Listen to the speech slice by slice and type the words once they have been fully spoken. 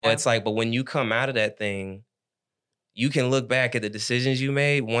But it's like, but when you come out of that thing, you can look back at the decisions you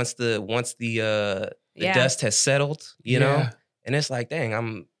made once the dust has settled, you know? And it's like, dang,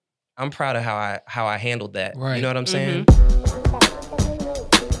 I'm proud of how I handled that. Right. You know what I'm saying?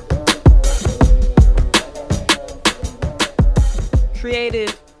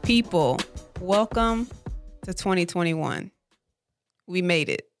 Creative people, welcome to 2021. We made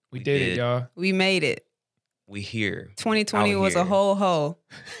it. We did it, y'all. We made it. We here. 2020 was a whole hoe.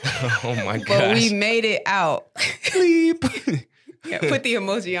 Oh my gosh. But we made it out. Bleep. Yeah, put the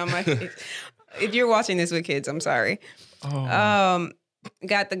emoji on my face. If you're watching this with kids, I'm sorry. Oh.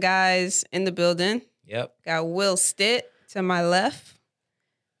 Got the guys in the building. Yep. Got Will Stitt to my left.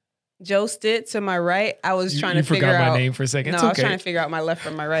 Joe Stitt to my right. I was trying to figure out. You forgot my name for a second. No, It's I was okay. trying to figure out my left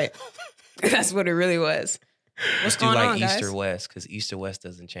from my right. That's what it really was. What's going on, guys? East or West, because East or West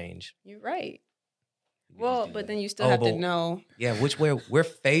doesn't change. You're right. Well, but then you still have to know. Yeah, which way we're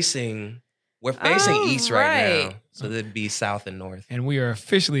facing east right now. So that'd be south and north. And we are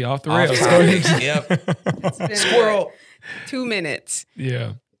officially off the Off rails. topic. Yep. It's been, Squirrel. 2 minutes.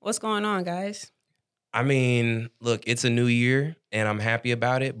 Yeah. What's going on, guys? I mean, look, it's a new year and I'm happy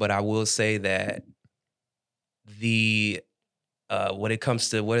about it, but I will say that when it comes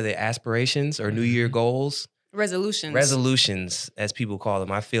to what are the aspirations or New Year goals? Resolutions, as people call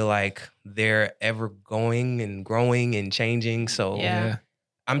them. I feel like they're ever going and growing and changing. So Yeah.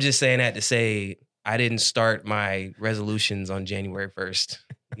 I'm just saying that to say I didn't start my resolutions on January 1st.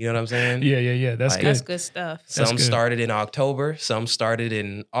 You know what I'm saying? Yeah. That's Like, good. That's good stuff. Some good. started in October, some started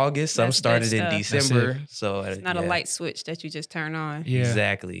in August, some That's started good in stuff. December. So It's not a light switch that you just turn on. Yeah.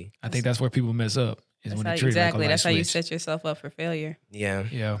 Exactly. I think that's where people mess up. Is when they treat Exactly. it like a light That's how you switch. set yourself up for failure. Yeah.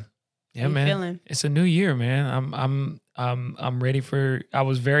 Yeah. Yeah, How you man. feeling? It's a new year, man. I'm ready for. I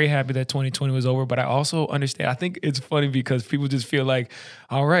was very happy that 2020 was over, but I also understand. I think it's funny because people just feel like,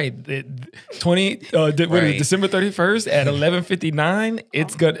 all right, December 31st at 11:59,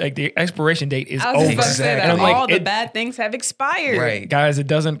 it's good. Like the expiration date is I was over. just about to say that Exactly. And I'm all like, the bad things have expired. Right. guys, it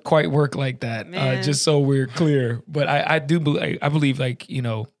doesn't quite work like that. Man. Just so we're clear, but I do believe. I believe, like, you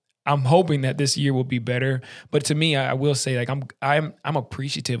know, I'm hoping that this year will be better. But to me, I will say, like, I'm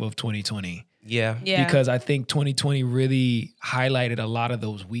appreciative of 2020. Yeah. Yeah. Because I think 2020 really highlighted a lot of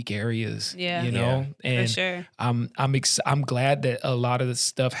those weak areas. Yeah. You know, and for sure. I'm glad that a lot of the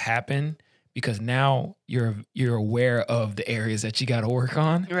stuff happened because now you're aware of the areas that you got to work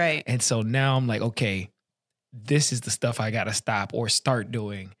on. Right. And so now I'm like, okay, this is the stuff I got to stop or start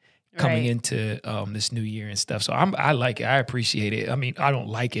doing coming Right. into this new year and stuff. So I like it. I appreciate it. I mean, I don't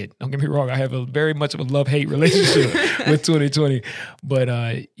like it. Don't get me wrong. I have a very much of a love-hate relationship with 2020. But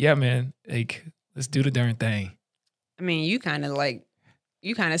yeah, man, like, let's do the darn thing. I mean, you kind of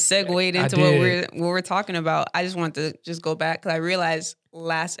segued I into did. what we're talking about. I just want to just go back because I realized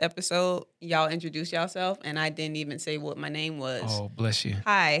last episode y'all introduced yourself and I didn't even say what my name was. Oh, bless you.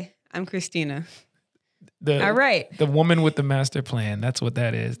 Hi, I'm Christina. The, All right. The woman with the master plan. That's what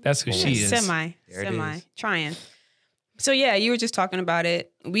that is. That's who she is. Semi, There it is. trying. So yeah, you were just talking about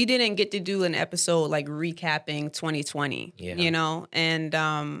it. We didn't get to do an episode like recapping 2020, Yeah. you know? And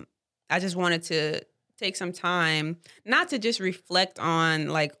I just wanted to take some time, not to just reflect on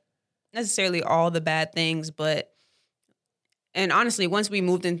like necessarily all the bad things, but and honestly, once we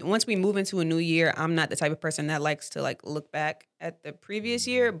move into a new year, I'm not the type of person that likes to like look back at the previous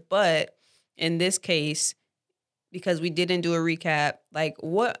year, but in this case, because we didn't do a recap, like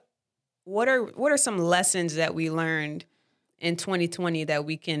what are some lessons that we learned in 2020 that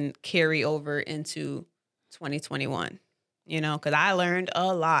we can carry over into 2021? You know, because I learned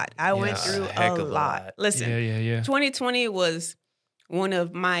a lot. I went through a heck a of a lot. lot. Listen, Yeah. 2020 was one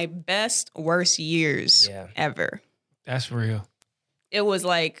of my worst years Yeah. ever. That's real. It was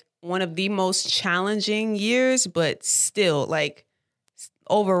like one of the most challenging years, but still like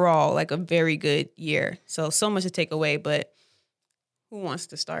overall like a very good year. So much to take away, but who wants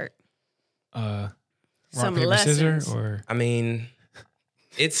to start? Rock, Some paper, lessons. scissors, or I mean,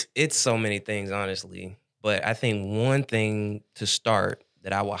 it's so many things, honestly. But I think one thing to start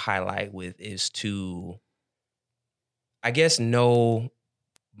that I will highlight with is to, I guess, know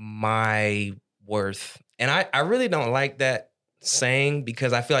my worth. And I really don't like that saying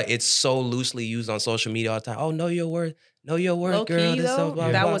because I feel like it's so loosely used on social media all the time. Oh, know your worth, Low girl. key This though, stuff,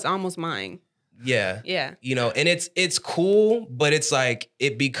 blah, that blah. was almost mine. Yeah. Yeah. You know, and it's cool, but it's like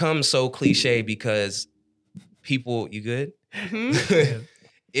it becomes so cliche because people, you good? Mhm.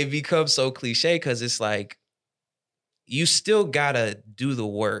 It becomes so cliche because it's like you still gotta do the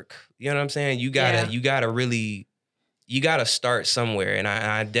work. You know what I'm saying? You gotta start somewhere. And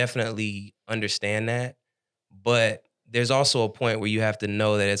I definitely understand that. But there's also a point where you have to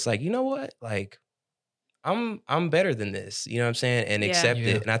know that it's like, you know what? Like, I'm better than this. You know what I'm saying? And accept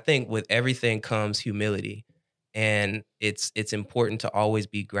Yeah. it. And I think with everything comes humility. And it's important to always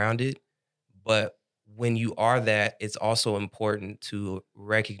be grounded. But when you are that, it's also important to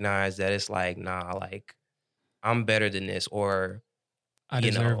recognize that it's like, nah, like I'm better than this, or I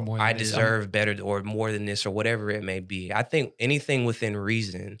deserve more than I this. deserve better or more than this, or whatever it may be. I think anything within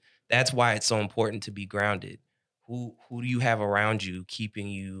reason, that's why it's so important to be grounded. Who do you have around you keeping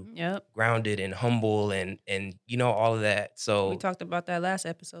you Yep. grounded and humble and all of that. So We talked about that last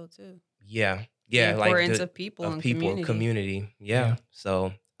episode too. yeah. The Yeah, like importance of people and community. Yeah. Yeah.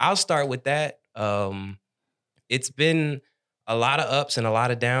 So I'll start with that. It's been a lot of ups and a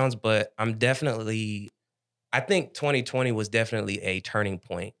lot of downs, but I think 2020 was definitely a turning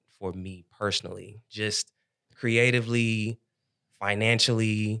point for me personally, just creatively,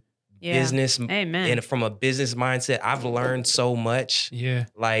 financially, Yeah. business, Amen. and from a business mindset. I've learned so much. Yeah.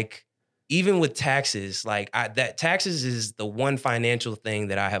 Like even with taxes, like that taxes is the one financial thing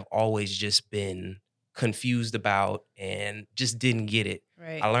that I have always just been confused about and just didn't get it.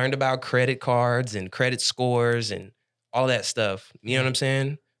 Right. I learned about credit cards and credit scores and all that stuff. You know what I'm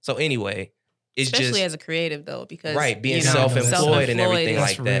saying? So anyway, it's Especially just as a creative though, because being you know, self-employed and everything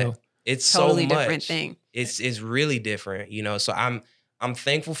That's like that. real. It's totally so much. different thing. It's really different, So I'm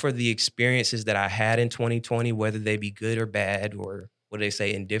thankful for the experiences that I had in 2020, whether they be good or bad, or what do they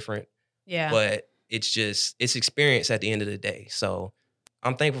say, indifferent. Yeah. But it's experience at the end of the day. So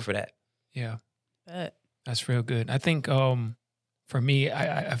I'm thankful for that. Yeah. But That's real good. I think for me,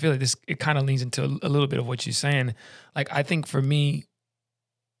 I feel like it kind of leans into a little bit of what you're saying. Like I think for me,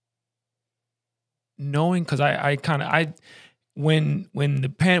 knowing, because when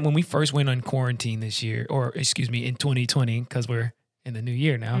we first went on quarantine this year, or excuse me, in 2020, because we're in the new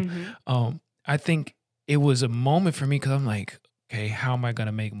year now, mhm. I think it was a moment for me because I'm like, okay, how am I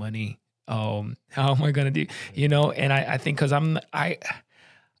gonna make money? How am I gonna do? And I think because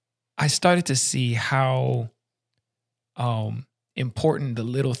I started to see how important the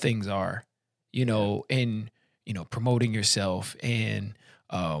little things are, in promoting yourself and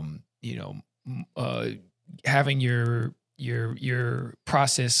having your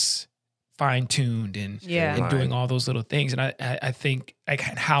process fine-tuned and Yeah. and doing all those little things. And I think like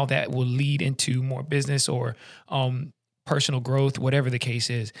how that will lead into more business or personal growth, whatever the case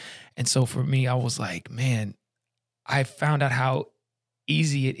is. And so for me, I was like, man, I found out how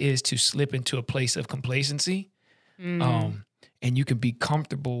easy it is to slip into a place of complacency. Mm. And you can be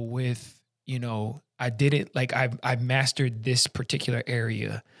comfortable with, I did it, like I've mastered this particular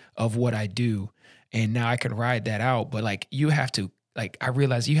area of what I do. And now I can ride that out. But like you have to, like I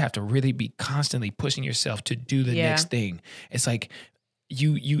realize you have to really be constantly pushing yourself to do the Yeah. next thing. It's like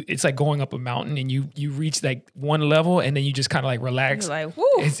it's like going up a mountain and you reach like one level and then you just kind of like relax. You're like, whoo,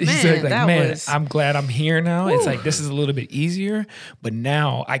 It's man, like, that man, was I'm glad I'm here now. It's Woo. like this is a little bit easier, but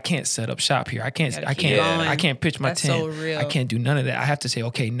now I can't set up shop here. I can't Gotta keep going. pitch my That's tent. so real. I can't do none of that. I have to say,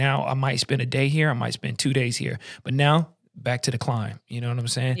 okay, now I might spend a day here. I might spend 2 days here, but now back to the climb. You know what I'm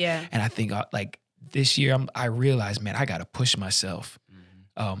saying? Yeah. And I think like this year, I realized, man, I got to push myself.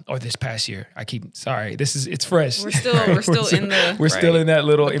 Or this past year, it's fresh. We're still in the We're still in that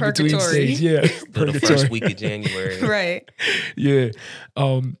little the in between purgatory. stage. Yeah. The first week of January. right. Yeah.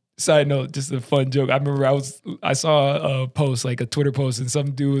 Side note, just a fun joke. I remember I saw a post, like a Twitter post, and some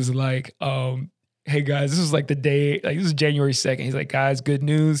dude was like, hey guys, this was like the day, like this is January 2nd. He's like, guys, good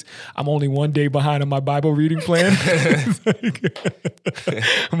news. I'm only 1 day behind on my Bible reading plan.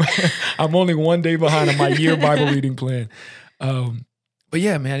 I'm only 1 day behind on my year Bible reading plan. But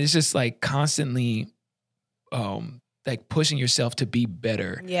yeah, man, it's just like constantly like pushing yourself to be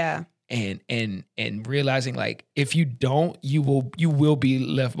better. Yeah. And realizing like if you don't, you will be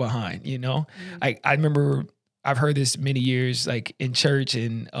left behind, Like I remember I've heard this many years like in church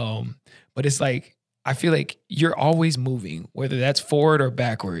and but it's like I feel like you're always moving, whether that's forward or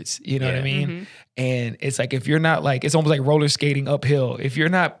backwards, you know what I mean? Mhm. And it's like if you're not like, it's almost like roller skating uphill. If you're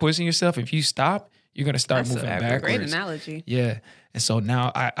not pushing yourself, if you stop, you're gonna start That's moving a backwards. great analogy. Yeah. And so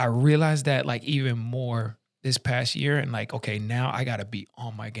now I realized that like even more this past year and like, okay, now I got to be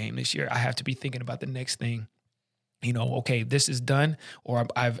on my game this year. I have to be thinking about the next thing. Okay, this is done or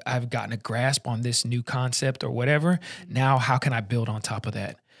I've gotten a grasp on this new concept or whatever. Now, how can I build on top of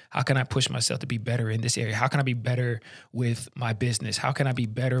that? How can I push myself to be better in this area? How can I be better with my business? How can I be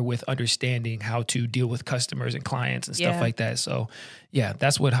better with understanding how to deal with customers and clients and stuff Yeah. like that? So yeah,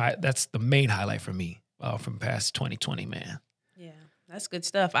 that's the main highlight for me from past 2020, man. Yeah, that's good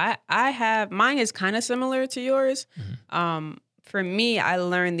stuff. I have mine is kind of similar to yours. Mhm. For me, I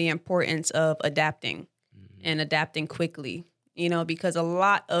learned the importance of adapting. and adapting quickly, you know, because a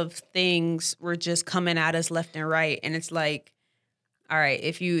lot of things were just coming at us left and right. And it's like, all right,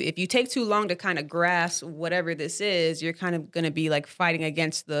 if you take too long to kind of grasp whatever this is, you're kind of going to be like fighting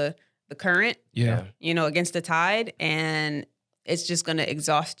against the current, Yeah. you know, against the tide, and it's just going to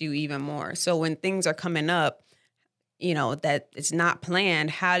exhaust you even more. So when things are coming up, you know, that it's not planned,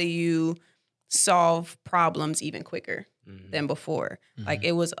 how do you solve problems even quicker than before? Like,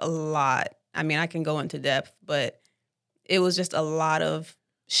 it was a lot. I mean, I can go into depth, but it was just a lot of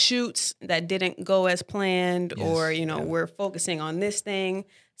shoots that didn't go as planned, Yes, or, you know, we're focusing on this thing,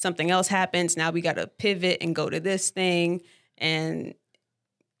 something else happens, now we got to pivot and go to this thing. And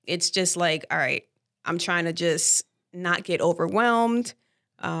it's just like, all right, I'm trying to just not get overwhelmed,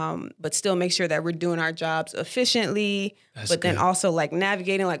 but still make sure that we're doing our jobs efficiently, That's but then good. also like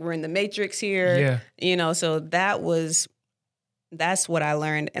navigating, like we're in the matrix here, Yeah. you know. So that's what I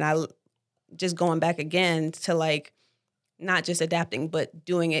learned. And I just going back again to like, not just adapting, but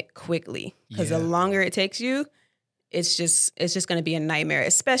doing it quickly. Because the Yeah. longer it takes you, it's just going to be a nightmare,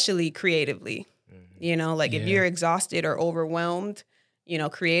 especially creatively. You know, like if Yeah. you're exhausted or overwhelmed, you know,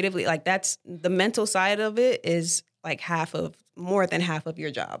 creatively, like that's the mental side of it is like more than half of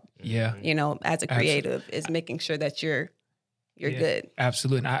your job. Yeah. You know, as a creative, is making sure that you're Yeah. good.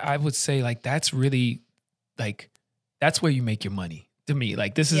 Absolutely. And I would say like that's really like that's where you make your money. To me,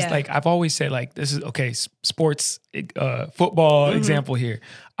 like this is Yeah. like I've always said like this is okay. Sports, football example here.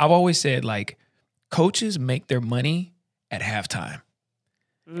 I've always said like coaches make their money at halftime.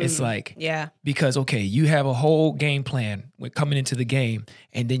 It's like Yeah. because okay, you have a whole game plan with coming into the game,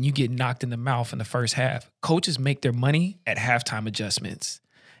 and then you get knocked in the mouth in the first half. Coaches make their money at halftime adjustments,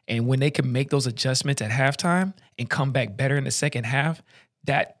 and when they can make those adjustments at halftime and come back better in the second half,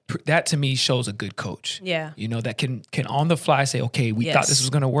 that to me shows a good coach. Yeah. You know, that can on the fly say, okay, we thought this Yes. was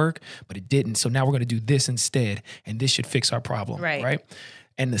going to work, but it didn't. So now we're going to do this instead, and this should fix our problem. Right.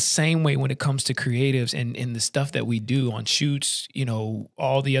 And the same way when it comes to creatives and the stuff that we do on shoots, you know,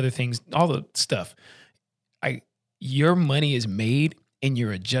 all the other things, all the stuff, your money is made in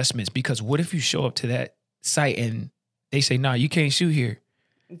your adjustments. Because what if you show up to that site and they say, nah, you can't shoot here.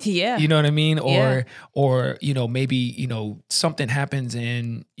 Yeah. You know what I mean? Yeah. Or you know, maybe, you know, something happens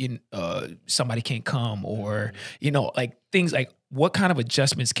and somebody can't come, or, you know, like things like what kind of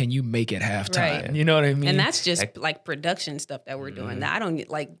adjustments can you make at halftime? Right. You know what I mean? And that's just like production stuff that we're doing. That I don't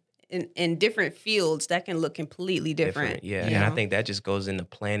like in different fields that can look completely different. Yeah. you And I know? think that just goes into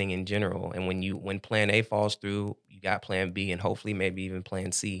planning in general. And when plan A falls through, you got plan B and hopefully maybe even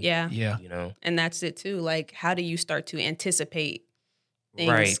plan C. Yeah. yeah. You know? And that's it too. Like, how do you start to anticipate things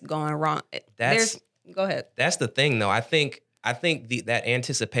Right. going wrong? Go ahead. That's the thing though. I think that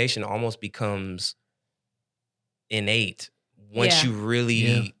anticipation almost becomes innate once Yeah. you really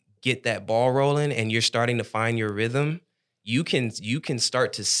Yeah. get that ball rolling and you're starting to find your rhythm. You can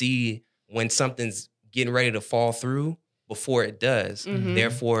start to see when something's getting ready to fall through before it does. Mhm.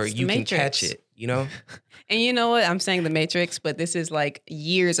 Therefore, It's the you can Matrix. catch it, you know? And you know what? I'm saying The Matrix, but this is like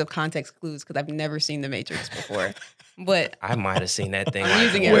years of context clues because I've never seen The Matrix before. But I might have seen that thing. I'm like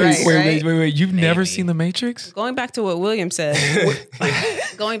using it once. right. Wait. You've never Maybe. seen The Matrix? going back to what William said,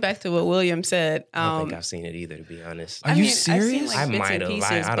 I I don't think I've seen it either, to be honest. Are you I've seen serious? like I bits might and have.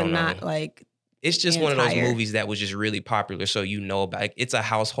 pieces, I but don't not know. like It's just one of those entire- movies that was just really popular, so you know about. Like, it's a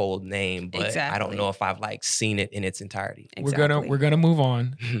household name, but I Exactly. don't know if I've like seen it in its entirety. exactly. We're gonna move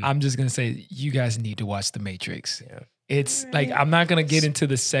on. I'm just gonna say you guys need to watch The Matrix. Yeah. It's like I'm not gonna get into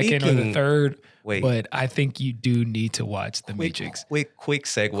the second or the Speaking- third, Wait, but I think you do need to watch The Matrix. Quick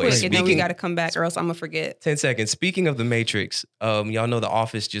segue. Quick, and then we Speaking- got to come back, or else I'm gonna forget. 10 seconds. Speaking of The Matrix, y'all know The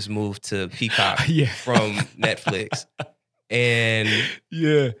Office just moved to Peacock Yeah. from Netflix, and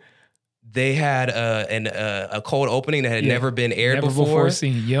Yeah. they had a cold opening that had Yeah. never been aired Never before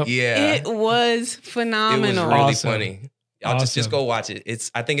seen. Yep. Yeah, It was it was phenomenal. really Awesome. funny. Y'all just Awesome. go watch it.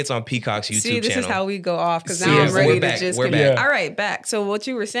 I think it's on Peacock's YouTube See, this channel. is how we go off because See, now I'm so ready we're to back. just. We're back. All right, back. So what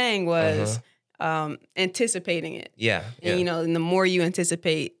you were saying was anticipating it, yeah. and you know, and the more you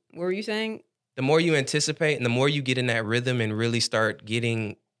anticipate, what were you saying? The more you anticipate and the more you get in that rhythm and really start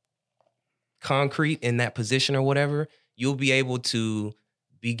getting concrete in that position or whatever, you'll be able to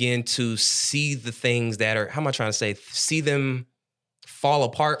begin to see the things that are, how am I trying to say, see them fall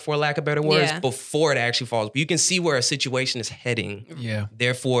apart, for lack of better words, Yeah. before it actually falls. You can see where a situation is heading. Yeah.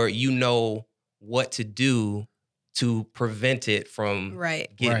 Therefore, you know what to do to prevent it from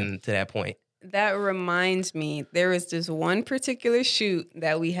Right. getting to that point. That reminds me, there was this one particular shoot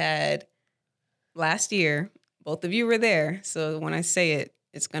that we had last year. Both of you were there. So when I say it,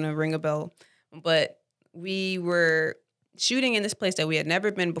 it's going to ring a bell. But we were shooting in this place that we had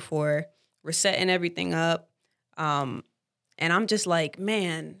never been before. We're setting everything up. And I'm just like,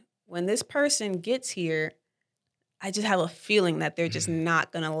 man, when this person gets here, I just have a feeling that they're just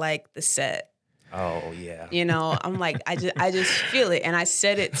not gonna like the set. Oh yeah. You know, I'm like, I just feel it. And I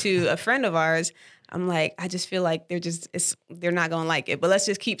said it to a friend of ours. I'm like, I just feel like they're not gonna like it. But let's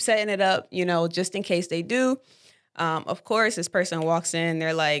just keep setting it up, you know, just in case they do. Of course, this person walks in,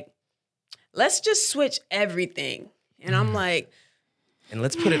 they're like, let's just switch everything. And I'm like, and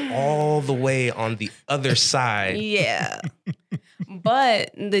let's put it all the way on the other side. yeah.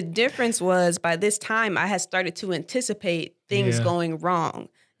 But the difference was by this time I had started to anticipate things Yeah. going wrong.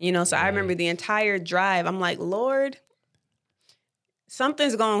 You know, so I remember the entire drive. I'm like, Lord,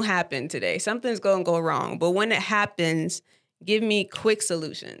 something's going to happen today. Something's going to go wrong. But when it happens, give me quick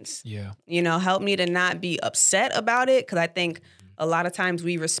solutions. Yeah. You know, help me to not be upset about it. Because I think a lot of times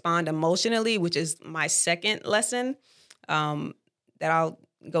we respond emotionally, which is my second lesson that I'll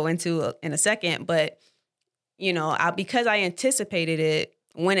go into in a second. But, you know, because I anticipated it,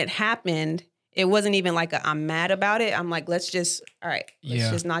 when it happened, it wasn't even like I'm mad about it. I'm like, let's just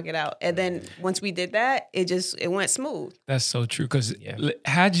knock it out. And then once we did that, it went smooth. That's so true. Because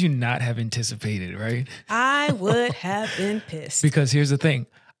had you not have anticipated, right? I would have been pissed. Because here's the thing.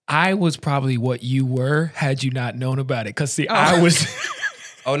 I was probably what you were had you not known about it. Because see, I was...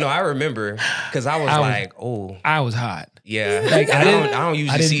 Oh no, I remember because I was hot. Yeah. Like I don't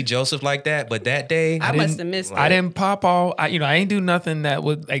usually see Joseph like that, but that day I must have missed it. I didn't pop all. I ain't do nothing that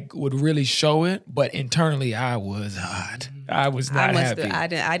would really show it, but internally I was hot. I was not happy.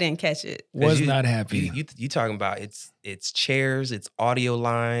 I didn't catch it. Was not happy. You talking about it's chairs, it's audio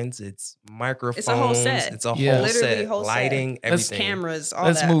lines, it's microphones, it's a whole set. It's a Yeah. whole Literally set, whole lighting, set. everything. Cameras, all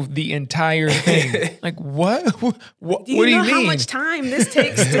Let's that. move the entire thing. Like what? What Do you do you know mean? how much time this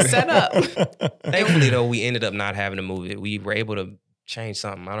takes to set up? Thankfully though, we ended up not having to move it. We were able to change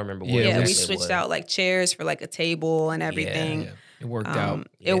something. I don't remember what. Yeah, we exactly it switched was. out like chairs for like a table and everything. Yeah, it worked out.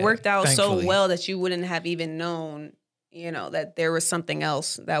 It worked out Thankfully. so well that you wouldn't have even known, you know, that there was something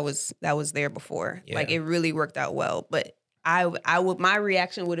else that was there before. Yeah. Like it really worked out well. But my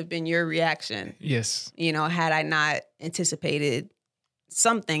reaction would have been your reaction, Yes. you know, had I not anticipated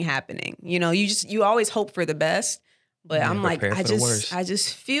something happening. You know, you always hope for the best. But I'm like, prepare for the worst. I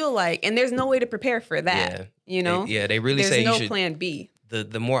just feel like, and there's no way to prepare for that. Yeah. You know, They really there's say no you should. plan B.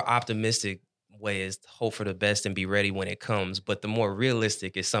 The more optimistic way is to hope for the best and be ready when it comes. But the more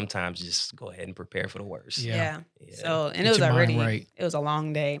realistic is sometimes just go ahead and prepare for the worst. Yeah. Yeah. So, and Get it was your mind already, right. it was a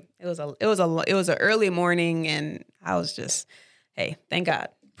long day. It was an early morning, and I was just, hey, thank God.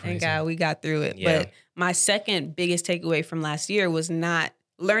 Praise Thank God we got through it. Yeah. But my second biggest takeaway from last year was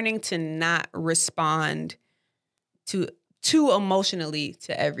learning to not respond too emotionally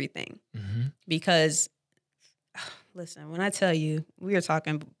to everything. Mm-hmm. Because listen, when I tell you, we were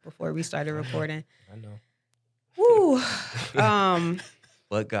talking before we started recording. I know. Woo.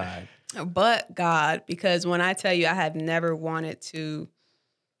 But God. But God, because when I tell you I have never wanted to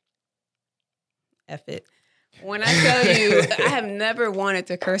F it. When I tell you I have never wanted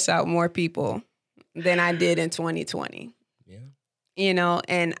to curse out more people than I did in 2020. Yeah. You know,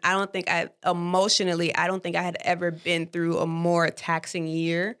 and I don't think I had ever been through a more taxing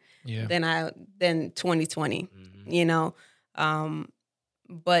year than 2020. Mm-hmm. You know,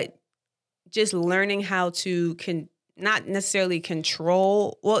 but just learning how to not necessarily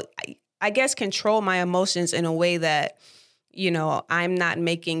control. Well, I guess control my emotions in a way that, you know, I'm not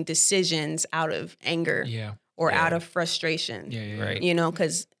making decisions out of anger or out of frustration. Yeah. Right. You know,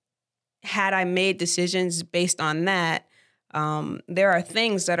 because had I made decisions based on that, there are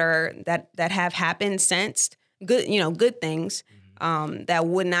things that have happened since, good things that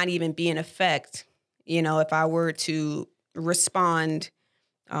would not even be in effect, you know, if I were to respond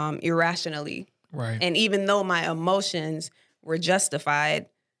irrationally. Right. And even though my emotions were justified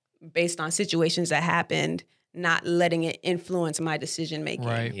based on situations that happened, not letting it influence my decision making.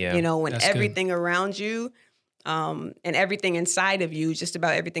 Right. Yeah. You know, when That's everything around you and everything inside of you, just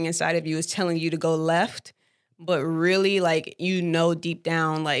about everything inside of you is telling you to go left, but really, like, you know, deep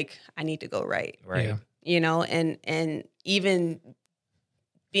down, like, I need to go right. Right. Yeah. You know, and even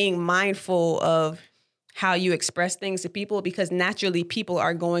being mindful of how you express things to people, because naturally people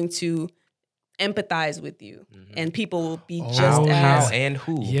are going to empathize with you, and people will be just How as and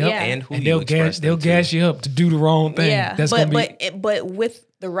who. Yep. Yeah. And who And you express they'll them to. gas you up to do the wrong thing. yeah. That's but gonna be but with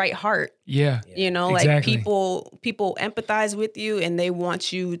the right heart, yeah. you know, Exactly. like people empathize with you and they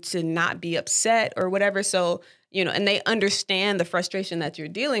want you to not be upset or whatever. So you know, and they understand the frustration that you're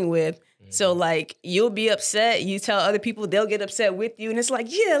dealing with. So like you'll be upset, you tell other people, they'll get upset with you, and it's like,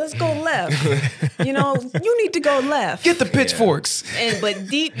 yeah, let's go left. You know, you need to go left. Get the pitchforks. But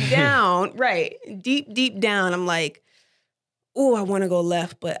deep down, right, deep down, I'm like, oh, I want to go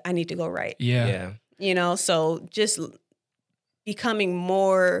left, but I need to go right. Yeah. You know, so just becoming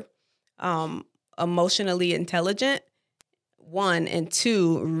more emotionally intelligent, one, and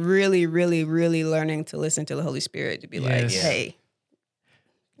two, really, really, really learning to listen to the Holy Spirit to be like, Yes. hey,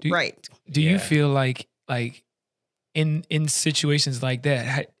 right. Do you feel like in situations like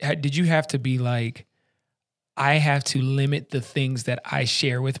that, did you have to be like, I have to limit the things that I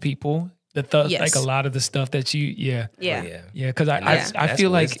share with people? Yes. Like a lot of the stuff that you, Yeah. because I That's feel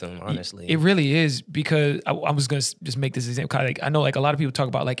like wisdom, honestly. it really is, because I was gonna just make this example. Like I know like a lot of people talk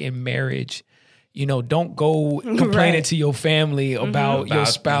about like in marriage, you know, don't go complaining Right. to your family about your About-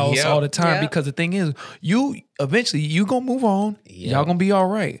 spouse yep. all the time, Yep. because the thing is, you eventually you gonna move on, Yep. y'all gonna be all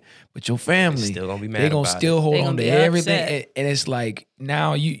right, but your family Still gonna be mad they gonna about still it. hold They on gonna to be everything, upset. and it's like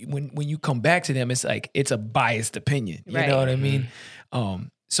now you when you come back to them, it's like it's a biased opinion. You Right. know what I mean?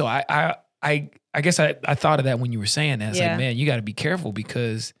 So I guess I thought of that when you were saying that. It's Yeah. like, man, you got to be careful,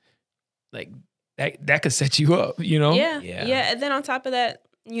 because like that could set you up. You know? Yeah. Yeah. And then on top of that,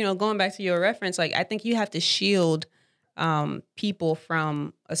 you know, going back to your reference, like I think you have to shield people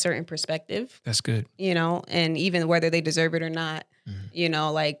from a certain perspective, That's good. you know, and even whether they deserve it or not, you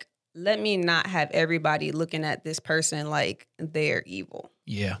know, like let me not have everybody looking at this person like they're evil,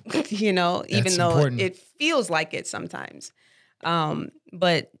 Yeah. you know, even That's though important. it feels like it sometimes.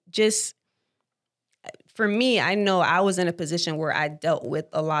 But just for me, I know I was in a position where I dealt with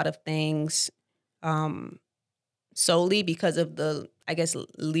a lot of things solely because of the, I guess,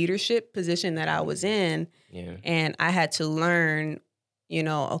 leadership position that I was in. Yeah. And I had to learn, you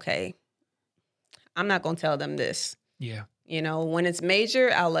know, okay, I'm not going to tell them this. Yeah. You know, when it's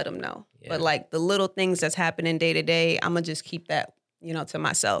major, I'll let them know. Yeah. But like the little things that's happening day to day, I'm going to just keep that, you know, to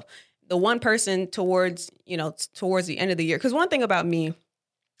myself. The one person towards the end of the year. Because one thing about me,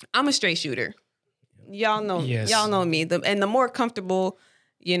 I'm a straight shooter. Y'all know, Yes. y'all know me. And the more comfortable,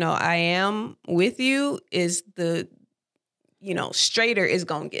 you know, I am with you is the, you know, straighter it's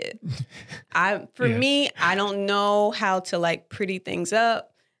gonna get. For Yeah. me, I don't know how to like pretty things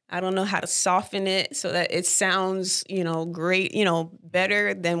up. I don't know how to soften it so that it sounds, you know, great, you know,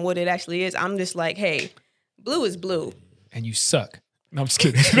 better than what it actually is. I'm just like, hey, blue is blue. And you suck. No, I'm just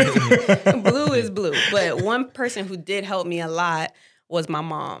kidding. Blue is blue. But one person who did help me a lot was my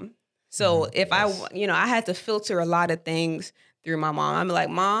mom. So if I had to filter a lot of things through my mom. I'm like,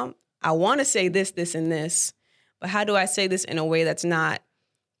 Mom, I want to say this, this, and this, but how do I say this in a way that's not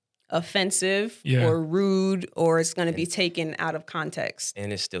offensive Yeah. or rude, or it's going to be taken out of context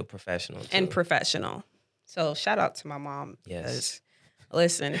And it's still professional. and too. professional? So shout out to my mom. Yes. because,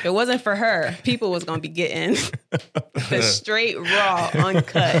 listen, if it wasn't for her, people was going to be getting the straight, raw,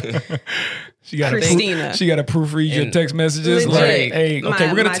 uncut. She got Christina. She got to proofread your And- text messages. Legit. Like, hey, okay,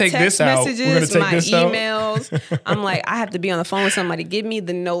 we're gonna My take text this out. We're gonna messages, take my this out. emails. I'm like, I have to be on the phone with somebody. Give me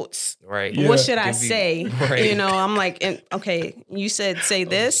the notes. Right. Yeah. What should I Give you- say? Right. You know, I'm like, okay, you said say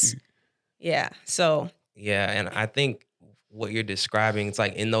this. Yeah. So Yeah, and I think what you're describing, it's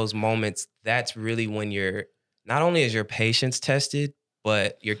like in those moments, that's really when you're not only is your patience tested,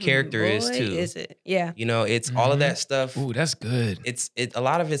 but your character is boy, too. Is it? Yeah. You know, it's all of Mhm. that stuff. Ooh, that's good. A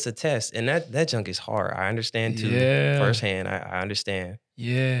lot of it's a test, and that junk is hard. I understand too, Yeah. firsthand. I understand,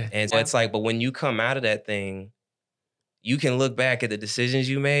 Yeah. and so it's like, but when you come out of that thing, you can look back at the decisions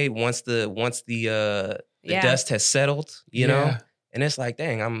you made once the Yeah. dust has settled. You know, Yeah. and it's like,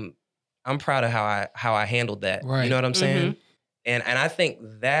 dang, I'm proud of how I handled that. Right. You know what I'm saying? Mhm. And I think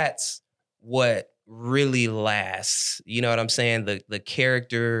that's what really lasts. You know what I'm saying? The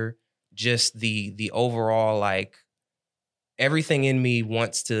character, just the overall, like everything in me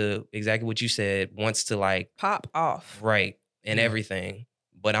wants to, exactly what you said, wants to like Pop off. right and Yeah. everything.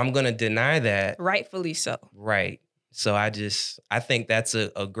 But I'm gonna deny that. Rightfully so. Right. So I think that's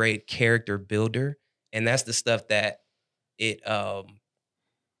a great character builder. And that's the stuff that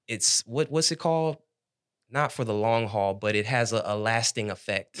it's what's it called? Not for the long haul, but it has a lasting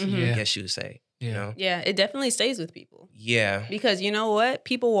effect, Mhm. I guess you would say. Yeah. You know? Yeah. It definitely stays with people Yeah. because you know what?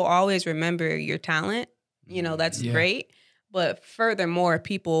 People will always remember your talent. You know, that's Yeah. great. But furthermore,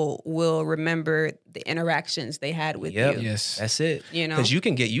 people will remember the interactions they had with Yep. you. Yes. That's it. You know, Because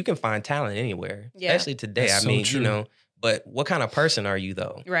you can find talent anywhere, Yeah. especially today. That's I so mean, true. you know, but what kind of person are you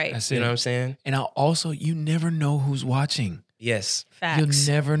though? right? That's You it. know what I'm saying? And also, you never know who's watching. Yes. Facts.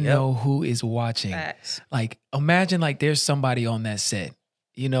 You'll never Yep. know who is watching. Facts. Like, imagine like there's somebody on that set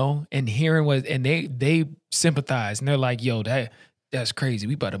you know, and hearing what, and they sympathize and they're like, yo, that's crazy.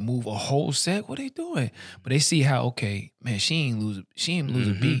 We about to move a whole set. What are they doing? But they see how, okay, man, she ain't lose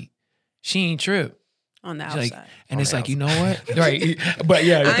a beat. She ain't trip. On the She's outside. like, and it's like, you know what? Right. But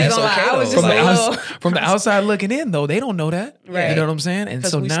yeah, I ain't that's gonna lie, okay. I was From, just the a little- from the outside looking in, though, they don't know that. Right. You know what I'm saying? And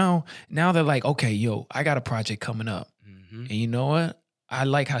 'Cause so we- now they're like, okay, yo, I got a project coming up. Mhm. And you know what? I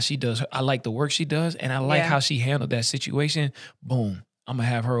like how she does. I like the work she does, and I like Yeah. how she handled that situation. Boom, I'm gonna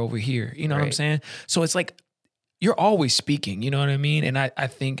have her over here. You know what I'm Right. saying? So it's like you're always speaking. You know what I mean? And I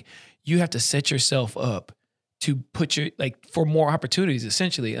think you have to set yourself up to put your like for more opportunities.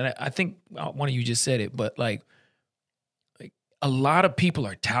 Essentially, and I think one of you just said it, but like a lot of people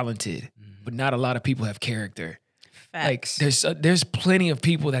are talented, but not a lot of people have character. Facts. Like there's plenty of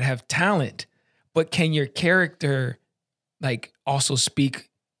people that have talent, but can your character like also speak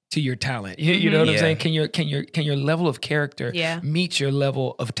to your talent? You know what I'm Yeah. saying? Can your level of character Yeah. meet your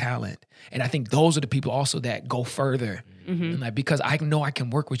level of talent? And I think those are the people also that go further. Mm-hmm. And like because I know I can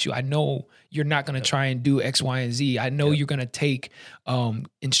work with you. I know you're not going to try and do X, Y, and Z. I know you're going to take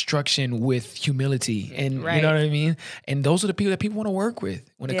instruction with humility, and you Right. know what I mean. And those are the people that people want to work with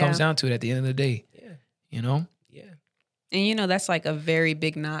when it comes Yeah. down to it. At the end of the day, Yeah. you know. Yeah. And you know, that's like a very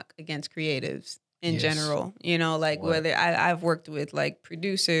big knock against creatives in Yes. general. You know, like What? whether I've worked with like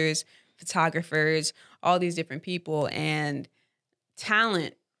producers, photographers, all these different people, and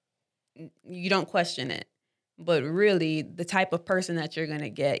talent, you don't question it. But really, the type of person that you're gonna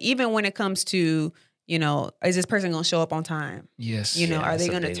get, even when it comes to, you know, is this person gonna show up on time? Yes. You know, Yeah, are they that's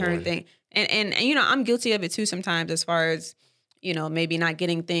a going to big turn one. things? And you know, I'm guilty of it too sometimes, as far as, you know, maybe not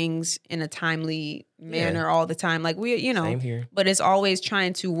getting things in a timely manner all the time. Like you know, Same here. but it's always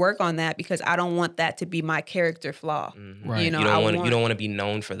trying to work on that because I don't want that to be my character flaw. Mhm. Right. You know, you I don't want want- you don't want to be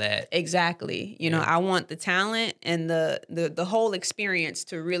known for that. Exactly. You know, Yeah. I want the talent and the whole experience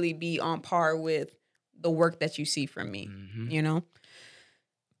to really be on par with the work that you see from me. Mhm. You know,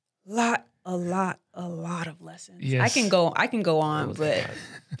 a lot of lessons. Yes. I can go That on, was a but lot.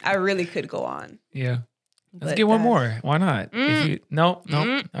 I really could go on. Yeah. Let's But get one that- more. Why not? If you, no.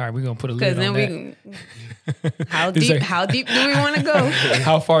 All right, we're gonna put a lid Because on then that. we how It's deep like- how deep do we want to go?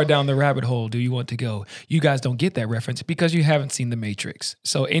 How far down the rabbit hole do you want to go? You guys don't get that reference because you haven't seen The Matrix.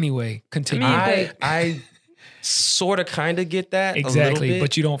 So anyway, continue. I sort of kind of get that a Exactly, little bit.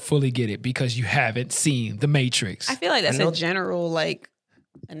 but you don't fully get it because you haven't seen The Matrix. I feel like that's I know- a general like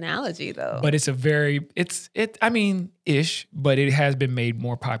analogy though. But it's a very I mean ish, but it has been made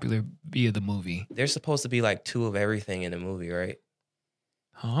more popular via the movie. There's supposed to be like 2 of everything in the movie, right?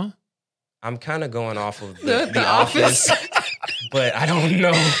 Huh? I'm kind of going off of The the Office, but I don't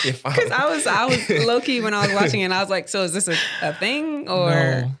know if Because I'm I was low key when I was watching it, and I was like, so is this a thing or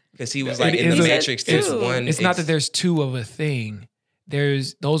No. because he was like It in the is Matrix. a- There's two. one. It's not that there's 2 of a thing.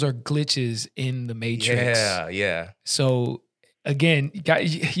 Those are glitches in the Matrix. Yeah. So again,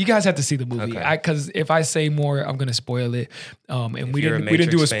 you guys have to see the movie. Okay. Because if I say more, I'm gonna spoil it. And If we you're a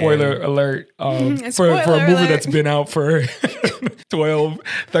didn't do a Matrix spoiler fan. alert for Spoiler a movie alert. that's been out for 12,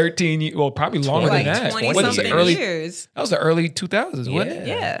 13, well, probably longer like than that. 20 What is it, something early? years? That was the early 2000s, wasn't it?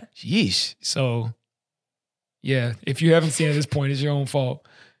 Yeah. Yeesh. So, yeah, if you haven't seen it at this point, it's your own fault.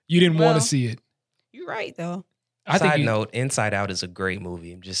 You didn't want Well, to see it. You're right though. I Side think. note: Inside Out is a great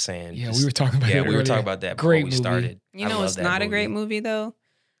movie. I'm just saying. Yeah, Just- we were talking about Yeah, it we were earlier. talking about that Great before we movie. started. You I know, love it's that not a great movie though.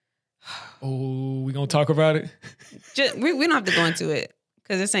 Oh, we gonna talk about it? We don't have to go into it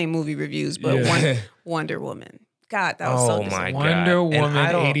because this ain't movie reviews, but Yeah. Wonder Woman. God, that was so Oh my disappointing. God. Wonder And I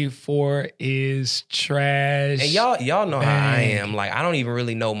Woman don't- 84 is trash. And y'all know how I Bang. am. Like I don't even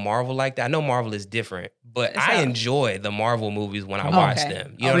really know Marvel like that. I know Marvel is different, but It's I how- enjoy the Marvel movies when I Come on. watch Okay.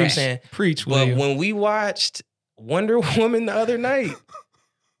 them. You know what I'm Okay. saying? Preach, But William. when we watched Wonder Woman the other night,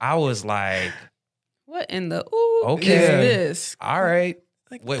 I was like, What in the ooh Okay. is this? all right.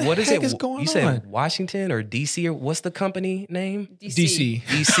 Like, Wait, the what is heck it? is going you said on? Washington or DC or what's the company name? DC.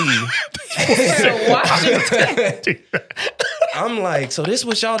 DC. Washington. I'm like, so this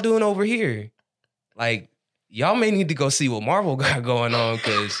what y'all doing over here? Like, y'all may need to go see what Marvel got going on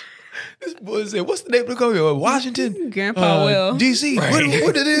because This boy said, what's the name of the country? Washington? Grandpa Will. DC. Right.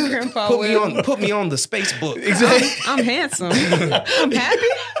 What it is? Grandpa put me Will. on the space book. Exactly. I'm handsome. I'm happy.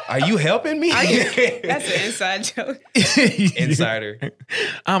 Are you helping me? That's an inside joke. Insider.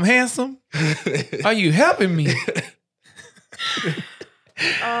 I'm handsome. Are you helping me?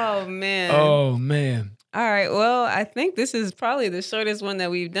 Oh man. Oh, man. All right. Well, I think this is probably the shortest one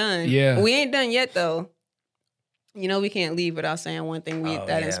that we've done. Yeah. We ain't done yet though. You know, we can't leave without saying one thing Oh,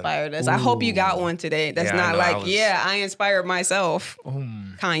 that yeah. inspired us. I hope you got Ooh. one today. That's Yeah, I not know, like, I was- I inspired myself.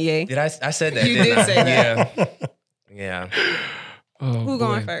 Mm. Kanye. Did I said that? You didn't did I? say that. Yeah. Yeah. Oh, Who boy.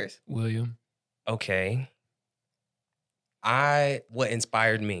 going first? William. Okay. What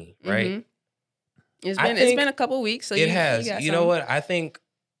inspired me, right? Mhm. It's I been think a couple weeks, so it has. got You know some. what? I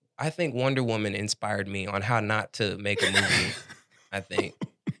think Wonder Woman inspired me on how not to make a movie. I think,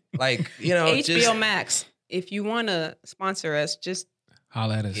 like, HBO just Max. If you want to sponsor us, just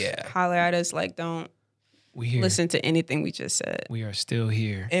Holla at us. yeah. holler at us. Like, don't We here. listen to anything we just said. We are still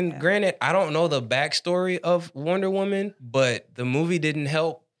here. And granted, I don't know the backstory of Wonder Woman, but the movie didn't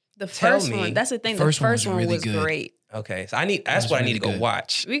help. The Tell first me. one. That's the thing. First The one first was one really was good. great. Okay, so that's was what I really need to go good.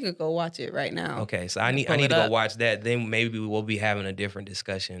 watch. We could go watch it right now. Okay, so I need Pull to it go up. watch that. Then maybe we'll be having a different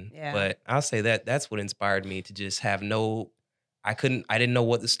discussion. Yeah. But I'll say that's what inspired me to just have I didn't know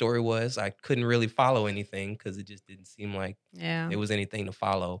what the story was. I couldn't really follow anything because it just didn't seem like Yeah. there was anything to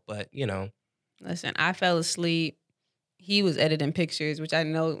follow. But Listen, I fell asleep. He was editing pictures, which I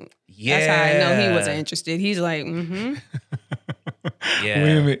know. yeah, That's how I know he wasn't interested. He's like, mm-hmm.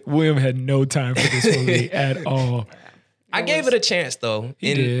 Yeah. William had no time for this movie at all. I gave it a chance though.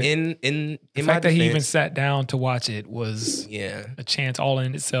 He did. In The my fact that he even defense. sat down to watch it was Yeah. a chance all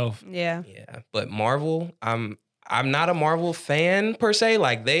in itself. Yeah. Yeah, but Marvel, I'm not a Marvel fan per se,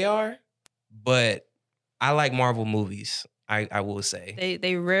 like they are, but I like Marvel movies. I will say,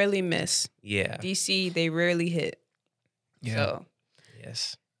 They rarely miss. yeah, DC, they rarely hit. Yeah. So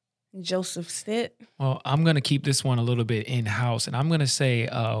yes, Joseph Stitt. Well, I'm gonna keep this one a little bit in house, and I'm gonna say,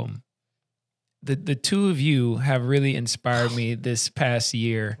 the two of you have really inspired me this past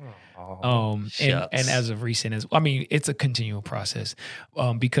year. And shucks. as of recent it's a continual process,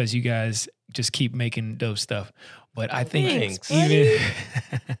 because you guys just keep making dope stuff. But I think Thanks, even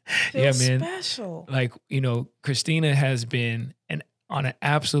yeah, Feel man, special. like Christina has been on an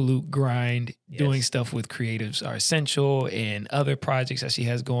absolute grind doing Yes. stuff with Creatives Are Essential and other projects that she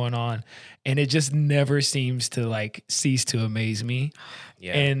has going on, and it just never seems to like cease to amaze me.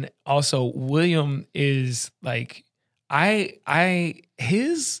 yeah, And also William is like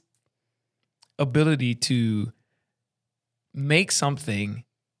his ability to make something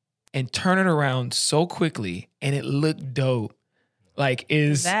and turn it around so quickly and it looked dope, like,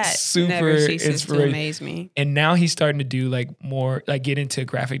 is That super never ceases to inspirational. amaze me. And now he's starting to do like more, like get into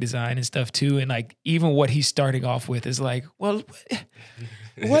graphic design and stuff too. And like even what he's starting off with is like, well,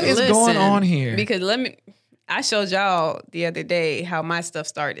 what is going Listen, on here? Because I showed y'all the other day how my stuff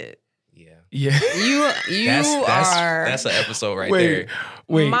started. yeah. Yeah. You are That's an episode right Wait, there.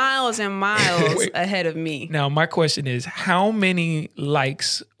 wait. miles and miles Wait. ahead of me. Now, my question is, how many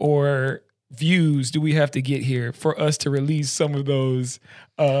likes or views do we have to get here for us to release some of those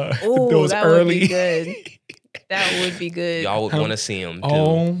Oh, those that early? would be good. That would be good. Y'all would want to see them.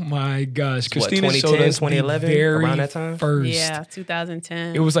 Oh my gosh. What, Christina showed 2010, us 2011, the very around that time? first. Yeah,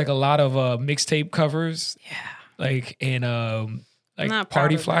 2010. It was like a lot of mixtape covers, yeah. like, and like Not proud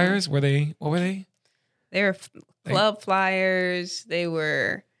party of them. flyers. What were they? They were club flyers. They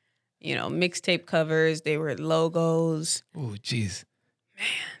were, mixtape covers. They were logos. Oh, jeez. Man.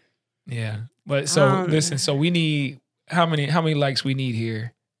 Yeah. But so listen, so we need how many likes we need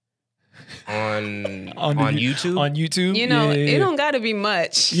here on On the- YouTube. on YouTube? It don't got to be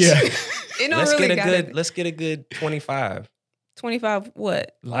much. Yeah. It don't let's really get a gotta good. Let's get a good 25 25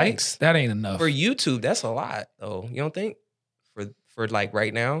 what? Likes? That ain't enough. for YouTube. That's a lot, though. You don't think? For like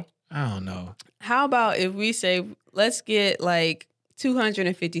right now. I don't know. How about if we say let's get like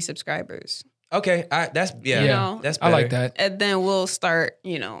 250 subscribers, Okay, that's You know, that's I better. like that. and then we'll start,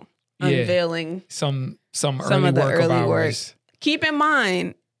 unveiling. Some Some early of the work early of work. ours. Keep in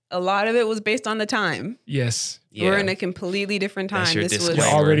mind, a lot of it was based on the time. Yes. Yeah. We're in a completely different time. That's your This was We're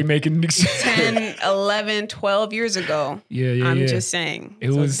disclaimer. already making 10, 11, 12 years ago. Yeah. I'm just saying.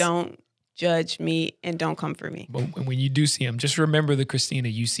 It so was- don't judge me and don't come for me. But when you do see him, just remember the Christina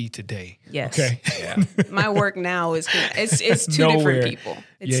you see today. Yes. Okay. Yeah. My work now is it's two Nowhere. different people.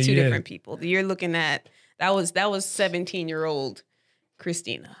 It's Yeah, two yeah. different people. You're looking at that was 17-year-old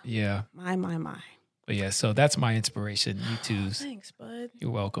Christina. Yeah. My. But yeah, so that's my inspiration. You two's. Thanks, bud. You're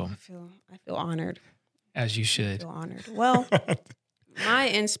welcome. I feel honored. As you I should. feel honored. Well, my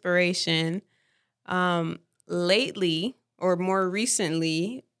inspiration, lately or more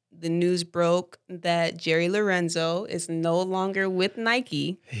recently, the news broke that Jerry Lorenzo is no longer with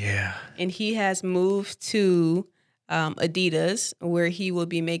Nike Yeah. and he has moved to Adidas, where he will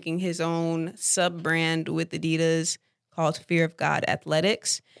be making his own sub brand with Adidas called Fear of God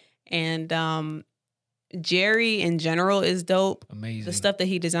Athletics. And Jerry in general is dope. Amazing. The stuff that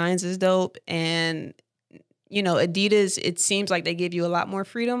he designs is dope. And, Adidas, it seems like they give you a lot more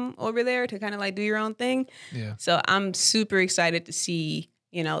freedom over there to kind of like do your own thing. Yeah. So I'm super excited to see,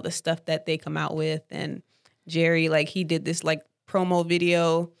 the stuff that they come out with. And Jerry, like he did this like promo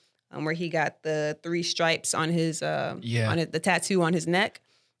video where he got the 3 stripes on his the tattoo on his neck,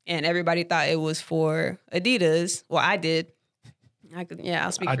 and everybody thought it was for Adidas. Well, I did.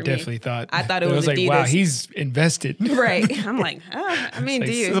 I'll speak for me. Definitely thought. I thought it was like, Adidas. wow, he's invested. Right. I'm like, I mean, It's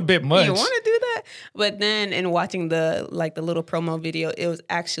like, do you? it's a bit much. Do you want to do that? But then in watching the little promo video, it was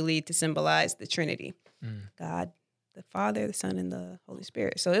actually to symbolize the Trinity. God, the Father, the Son, and the Holy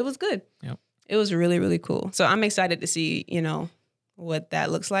Spirit. So it was good. Yep. It was really, really cool. So I'm excited to see, what that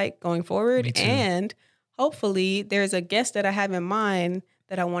looks like going forward. Me too. And hopefully there's a guest that I have in mind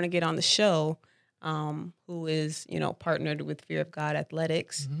that I want to get on the show, who is, partnered with Fear of God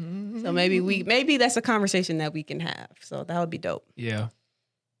Athletics. So maybe that's a conversation that we can have. So that would be dope. Yeah.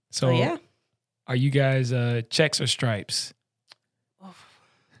 So yeah. Are you guys checks or stripes?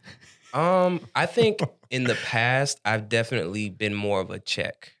 I think in the past I've definitely been more of a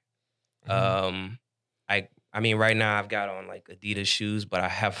check. I mean, right now I've got on like Adidas shoes, but I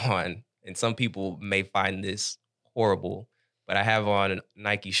have on, and some people may find this horrible, but I have on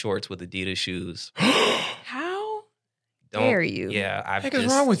Nike shorts with Adidas shoes. How dare you? Yeah, I've What the heck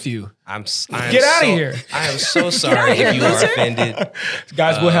is wrong with you? Get out of here. I am so sorry if you are offended.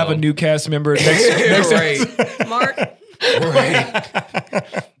 Guys, we'll have a new cast member next right. Mark.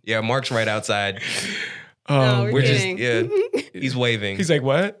 Right. Yeah, Mark's right outside. No, we're just kidding. he's waving. He's like,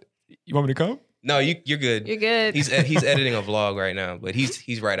 what? You want me to come? No, you're good. You're good. He's editing a vlog right now, but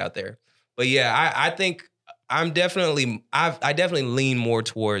he's right out there. But yeah, I think I definitely lean more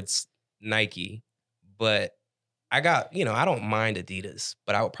towards Nike, but I don't mind Adidas,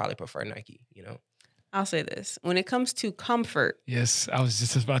 but I would probably prefer Nike, I'll say this. When it comes to comfort, Yes, I was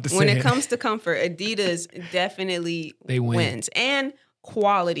just about to say when it comes to comfort, Adidas definitely They win. wins. And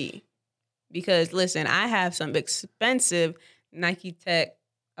quality. Because listen, I have some expensive Nike Tech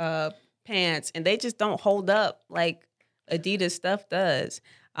pants, and they just don't hold up like Adidas stuff does.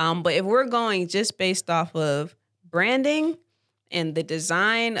 But if we're going just based off of branding and the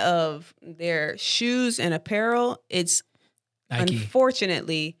design of their shoes and apparel, it's Nike.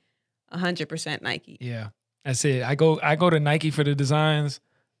 unfortunately 100% Nike. Yeah, that's it. I go to Nike for the designs.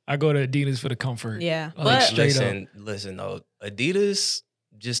 I go to Adidas for the comfort. Yeah, Like, but straight listen though, Adidas,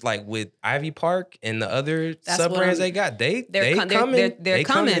 just like with Ivy Park and the other That's sub brands what they got, they're coming. They're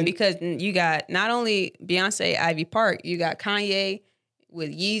coming coming. because you got not only Beyonce, Ivy Park, you got Kanye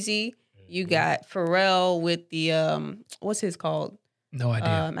with Yeezy, you got Pharrell with the what's his called? No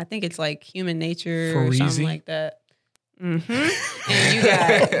idea. I think it's like Human Nature or Fareezy? something like that. And you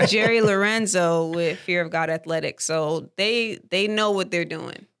got Jerry Lorenzo with Fear of God Athletics, so they know what they're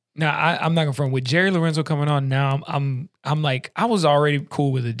doing. Now I'm not gonna front with Jerry Lorenzo coming on. Now I'm like, I was already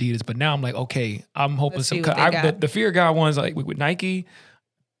cool with Adidas, but now I'm like, okay, I'm hoping Let's see some. what they got. The Fear of God ones like with Nike,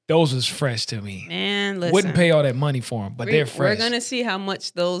 those was fresh to me. Man, listen, Wouldn't pay all that money for them, but they're fresh. We're gonna see how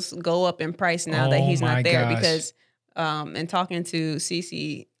much those go up in price now that Oh he's my not there. gosh. Because in talking to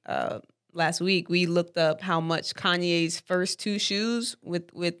Cece last week, we looked up how much Kanye's first 2 shoes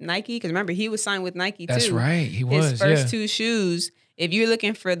with Nike. Because remember, he was signed with Nike too. That's right, he was. His first yeah. 2 shoes. If you're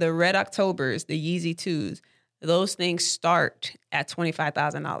looking for the Red Octobers, the Yeezy 2s, those things start at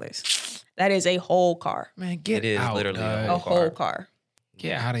 $25,000. That is a whole car. Man, get It is out, literally dog. A whole car.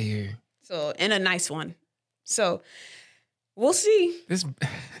 Get out of here. So, and a nice one. So, we'll see. This.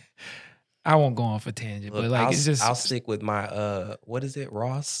 I won't go on for tangent, Look, but like it's just. I'll stick with my what is it,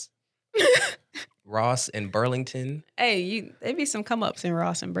 Ross? Ross and Burlington. Hey, there be some come ups in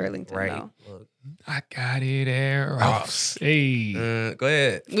Ross and Burlington, Right. though. Look. I got it at Ross. Hey. Go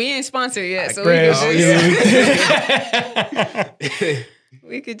ahead. We ain't sponsored yet, so Fresh.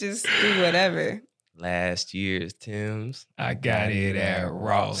 we could just do whatever. Last year's Tim's. I got it at That's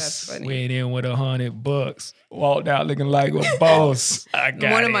Ross. funny. Went in with $100. Walked out looking like a boss. I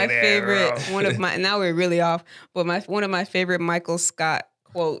got One of it my at favorite, Ross. now we're really off, but one of my favorite Michael Scott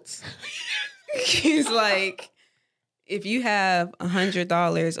quotes. He's like, if you have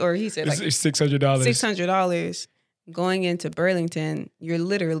 $100, or he said like It's $600. $600 going into Burlington, you're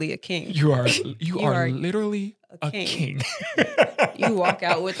literally a king. You are are literally a a king. king. You walk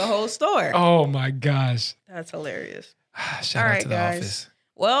out with the whole store. Oh my gosh. That's hilarious. Shout All out right, to the guys. office.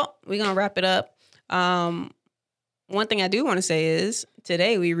 Well, we're going to wrap it up. One thing I do want to say is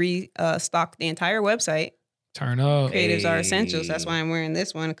today we restocked the entire website. Turn up. Creatives are essentials. Hey. That's why I'm wearing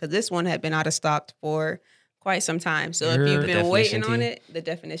this one, because this one had been out of stock for quite some time. So Your if you've been waiting definition on tee? it, the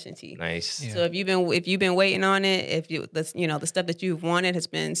definition tee. Nice. Yeah. So if you've been waiting on it, the stuff that you've wanted has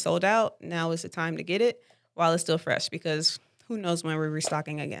been sold out, now is the time to get it while it's still fresh, because who knows when we're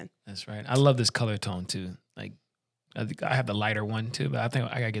restocking again. That's right. I love this color tone too. Like I think I have the lighter one too, but I think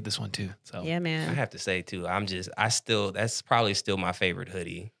I gotta get this one too. So Yeah, I man. have to say too, that's probably still my favorite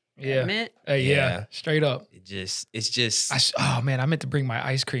hoodie. yeah, Mint. yeah, Yeah. straight up. It's just Oh man, I meant to bring my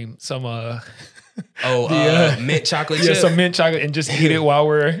ice cream. Some mint chocolate yeah, chip. some mint chocolate, and just eat it while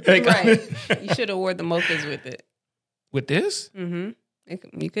we're like, Right. You should have wore the mochas with it. with this. Mm-hmm.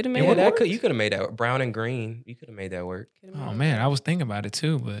 You could have made Yeah, it work. you could have made that brown and green. You could have made that work. Coulda made Oh it man, work. I was thinking about it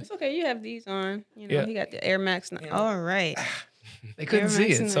too, but It's okay. You have these on. You know, Yeah. you got the Air Max. All right. they couldn't Air see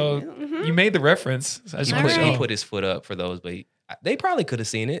Max it. and So the- you made the reference. So I just All want to right. He show. put his foot up for those, but they probably could have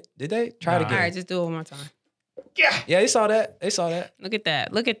seen it. Did they? Try it Nah. again. All right, just do it one more time. Yeah, they saw that. They saw that. Look at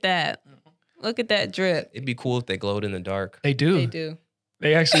that. Look at that. Look at that drip. It'd be cool if they glowed in the dark. They do. They do.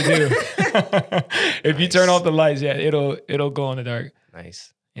 They actually do. If you turn off the lights, yeah, it'll glow in the dark.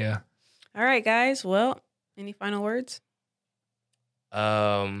 Nice. Yeah. All right, guys. Well, any final words?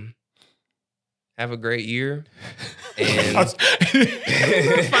 Have a great year. And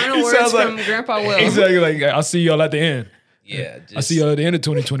Final He words sounds like- from Grandpa Will. Exactly. Like I'll see y'all at the end. yeah, I'll see y'all at the end of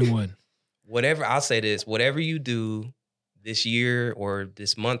 2021. Whatever, I'll say this, whatever you do this year or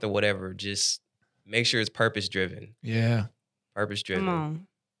this month or whatever, just make sure it's purpose driven. Yeah. Purpose driven. Come on.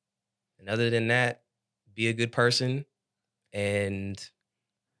 And other than that, be a good person. And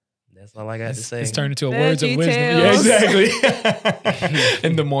that's all I got to say. It's turned into a The words of wisdom. details. Yeah, exactly.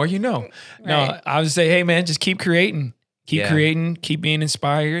 And the more you know. No, Right. I would say, hey man, just keep creating. Keep Yeah. creating, keep being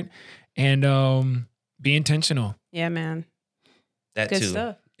inspired, and be intentional. Yeah, man. That Good too.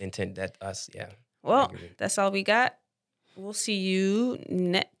 stuff. Intent that us, yeah. Well, agree. that's all we got. We'll see you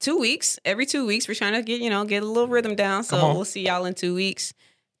 2 weeks. Every 2 weeks, we're trying to get a little rhythm down. Come So on. we'll see y'all in 2 weeks.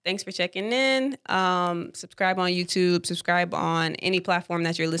 Thanks for checking in. Subscribe on YouTube. Subscribe on any platform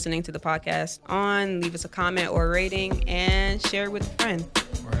that you're listening to the podcast on. Leave us a comment or a rating and share it with a friend.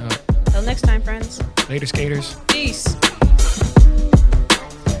 Word up. Till next time, friends. Later, skaters. Peace.